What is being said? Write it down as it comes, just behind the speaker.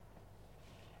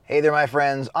Hey there, my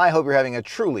friends. I hope you're having a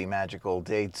truly magical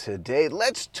day today.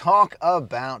 Let's talk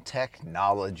about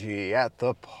technology at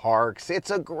the parks.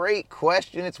 It's a great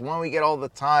question. It's one we get all the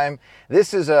time.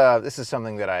 This is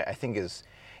something that I think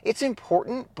it's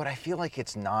important, but I feel like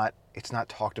it's not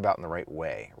talked about in the right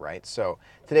way, right? So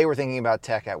today we're thinking about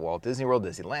tech at Walt Disney World,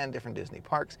 Disneyland, different Disney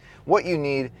parks, what you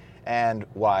need and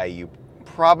why you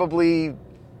probably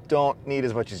don't need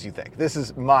as much as you think. This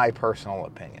is my personal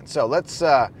opinion. So let's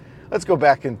go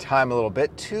back in time a little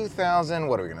bit. 2000,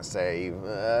 what are we going to say?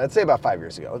 Let's say about 5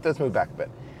 years ago. Let's move back a bit.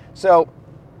 So,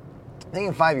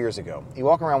 thinking 5 years ago, you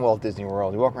walk around Walt Disney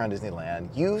World, you walk around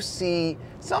Disneyland, you see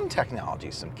some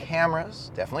technology, some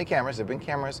cameras, definitely cameras. There have been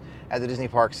cameras at the Disney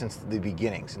park since the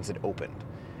beginning, since it opened,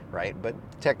 right? But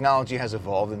technology has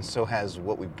evolved and so has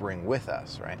what we bring with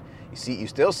us, right? You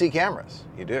still see cameras,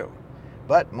 you do.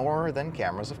 But more than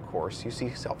cameras, of course, you see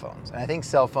cell phones. And I think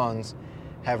cell phones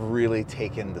have really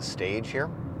taken the stage here.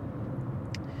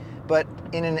 But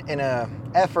in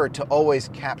an effort to always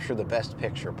capture the best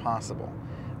picture possible,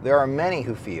 there are many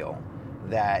who feel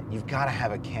that you've got to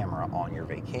have a camera on your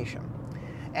vacation.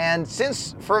 And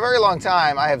since for a very long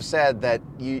time I have said that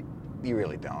you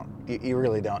really don't. You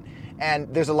really don't.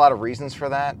 And there's a lot of reasons for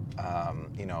that.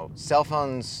 Cell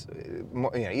phones,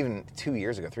 even 2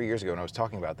 years ago, 3 years ago when I was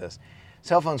talking about this,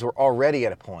 cell phones were already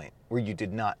at a point where you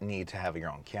did not need to have your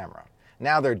own camera.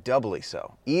 Now they're doubly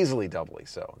so, easily doubly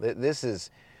so.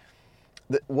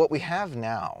 What we have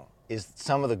now is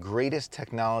some of the greatest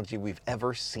technology we've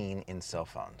ever seen in cell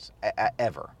phones,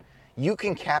 ever. You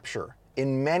can capture,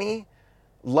 in many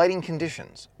lighting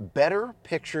conditions, better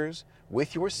pictures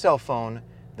with your cell phone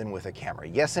than with a camera.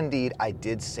 Yes, indeed, I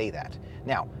did say that.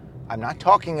 Now, I'm not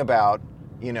talking about,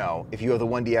 if you have the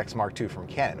 1DX Mark II from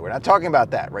Canon. We're not talking about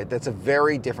that, right? That's a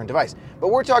very different device. But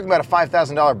we're talking about a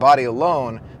 $5,000 body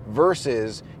alone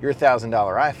versus your $1,000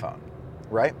 iPhone,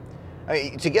 right? I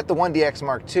mean, to get the 1DX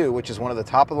Mark II, which is one of the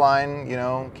top-of-the-line,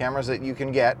 cameras that you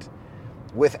can get,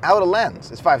 without a lens,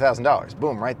 is $5,000.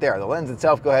 Boom, right there. The lens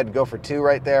itself, go ahead and go for $2,000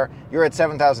 right there. You're at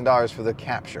 $7,000 for the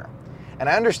capture. And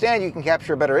I understand you can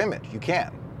capture a better image. You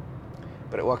can.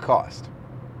 But at what cost,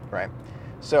 right?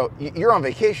 So you're on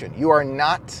vacation. You are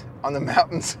not on the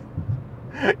mountains.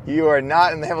 You are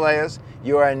not in the Himalayas.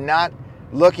 You are not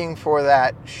looking for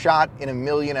that shot in a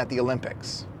million at the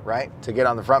Olympics, right? To get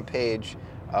on the front page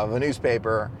of a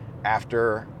newspaper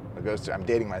after it goes to, I'm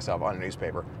dating myself, on a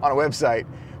newspaper, on a website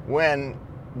when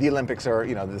the Olympics are,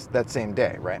 that same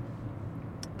day, right?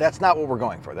 That's not what we're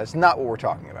going for. That's not what we're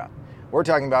talking about. We're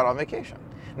talking about on vacation.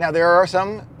 Now, there are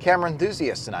some camera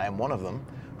enthusiasts, and I am one of them,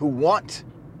 who want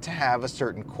to have a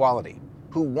certain quality,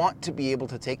 who want to be able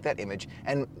to take that image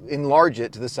and enlarge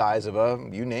it to the size of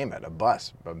you name it, a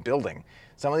bus, a building.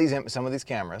 Some of these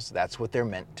cameras, that's what they're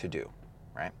meant to do,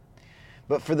 right?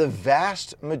 But for the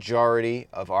vast majority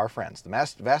of our friends, the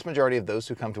vast majority of those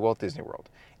who come to Walt Disney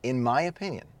World, in my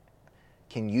opinion,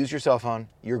 can use your cell phone,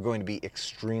 you're going to be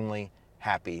extremely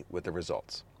happy with the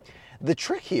results. The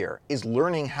trick here is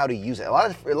learning how to use it. A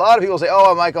lot of people say,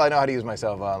 "Oh, Michael, I know how to use my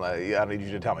cell phone. I don't need you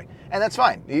to tell me." And that's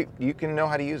fine. You can know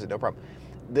how to use it, no problem.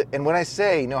 And when I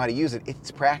say know how to use it,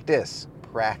 it's practice.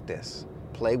 Practice.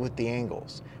 Play with the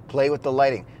angles. Play with the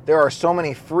lighting. There are so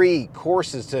many free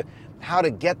courses to how to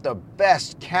get the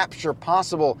best capture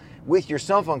possible with your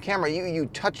cell phone camera. You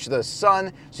touch the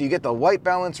sun so you get the white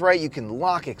balance right. You can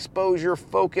lock exposure,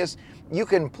 focus. You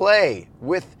can play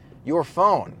with your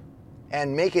phone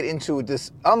and make it into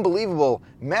this unbelievable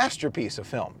masterpiece of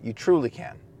film. You truly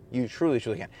can. You truly,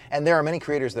 truly can. And there are many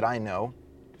creators that I know,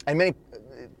 and many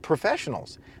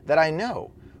professionals that I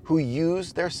know, who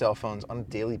use their cell phones on a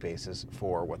daily basis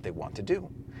for what they want to do.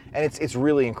 And it's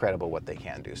really incredible what they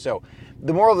can do. So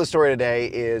the moral of the story today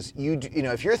is,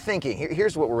 if you're thinking,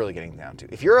 here's what we're really getting down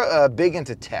to. If you're big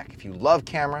into tech, if you love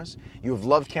cameras, you have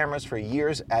loved cameras for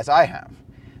years, as I have,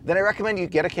 then I recommend you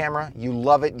get a camera, you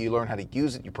love it, you learn how to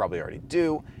use it, you probably already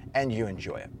do, and you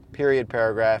enjoy it. Period,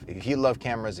 paragraph. If you love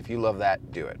cameras, if you love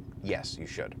that, do it. Yes, you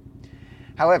should.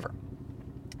 However,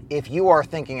 if you are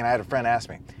thinking, and I had a friend ask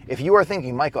me, if you are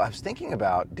thinking, Michael, I was thinking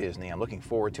about Disney, I'm looking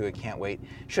forward to it, can't wait,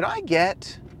 should I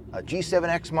get a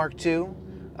G7X Mark II,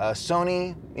 a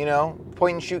Sony,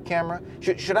 point and shoot camera?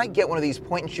 Should I get one of these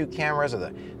point and shoot cameras,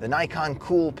 or the Nikon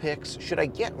Coolpix? Should I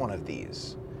get one of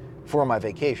these for my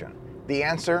vacation? The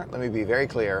answer, let me be very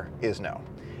clear, is no.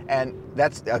 And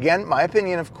that's, again, my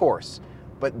opinion, of course.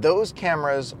 But those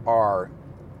cameras are,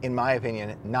 in my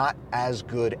opinion, not as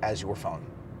good as your phone.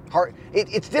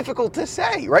 It's difficult to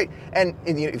say, right? And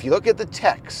if you look at the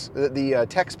tech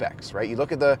specs, right? You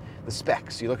look at the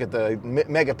specs, you look at the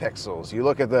megapixels, you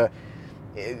look at the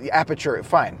Aperture,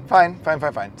 fine.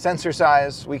 Sensor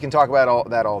size, we can talk about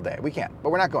that all day. We can, but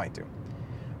we're not going to.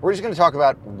 We're just going to talk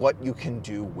about what you can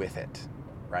do with it,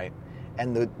 right?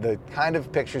 And the kind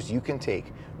of pictures you can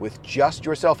take with just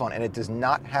your cell phone, and it does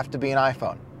not have to be an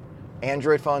iPhone.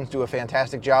 Android phones do a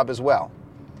fantastic job as well.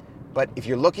 But if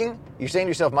you're looking, you're saying to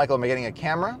yourself, Michael, am I getting a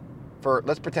camera for,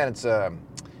 let's pretend it's a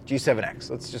G7X.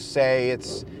 Let's just say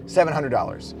it's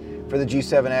 $700 for the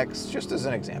G7X, just as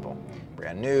an example.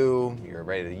 Brand new, you're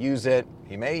ready to use it.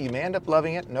 You may end up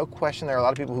loving it, no question. There are a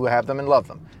lot of people who have them and love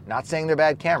them. Not saying they're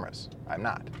bad cameras, I'm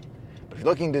not. But if you're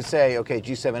looking to say, okay,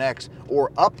 G7X,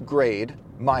 or upgrade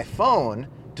my phone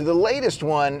to the latest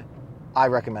one, I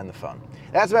recommend the phone.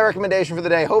 That's my recommendation for the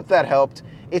day. Hope that helped.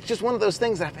 It's just one of those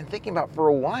things that I've been thinking about for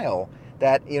a while,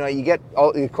 that you get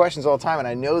all the questions all the time, and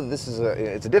I know that this is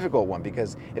it's a difficult one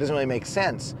because it doesn't really make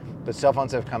sense, but cell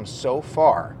phones have come so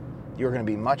far. You're going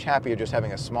to be much happier just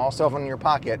having a small cell phone in your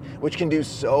pocket, which can do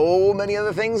so many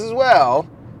other things as well,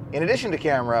 in addition to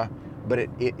camera, but it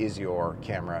is your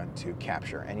camera to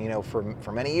capture. And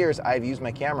for many years, I've used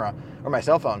my camera, or my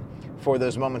cell phone, for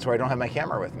those moments where I don't have my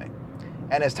camera with me.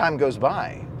 And as time goes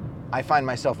by, I find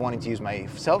myself wanting to use my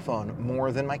cell phone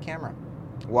more than my camera.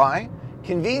 Why?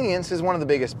 Convenience is one of the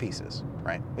biggest pieces,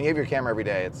 right? When you have your camera every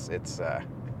day, it's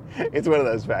one of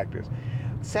those factors.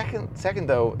 Second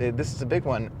though, this is a big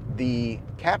one. The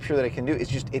capture that I can do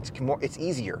is it's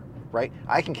easier, right?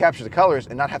 I can capture the colors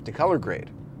and not have to color grade.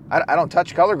 I don't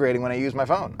touch color grading when I use my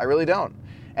phone. I really don't.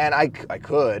 And I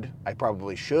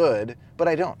probably should, but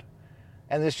I don't.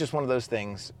 And it's just one of those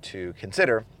things to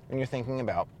consider when you're thinking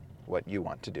about what you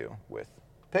want to do with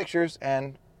pictures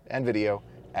and video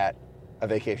at a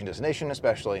vacation destination,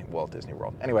 especially Walt Disney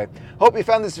World. Anyway, hope you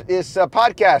found this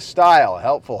podcast style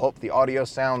helpful. Hope the audio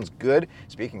sounds good.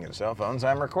 Speaking of cell phones,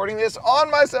 I'm recording this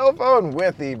on my cell phone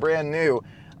with the brand new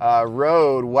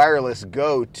Rode Wireless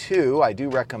Go 2. I do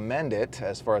recommend it,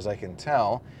 as far as I can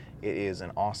tell. It is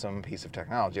an awesome piece of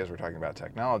technology, as we're talking about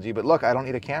technology. But look, I don't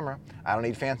need a camera. I don't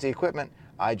need fancy equipment.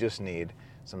 I just need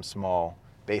some small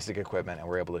basic equipment, and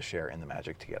we're able to share in the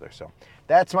magic together. So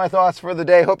that's my thoughts for the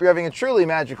day. Hope you're having a truly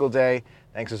magical day.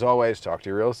 Thanks as always. Talk to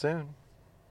you real soon.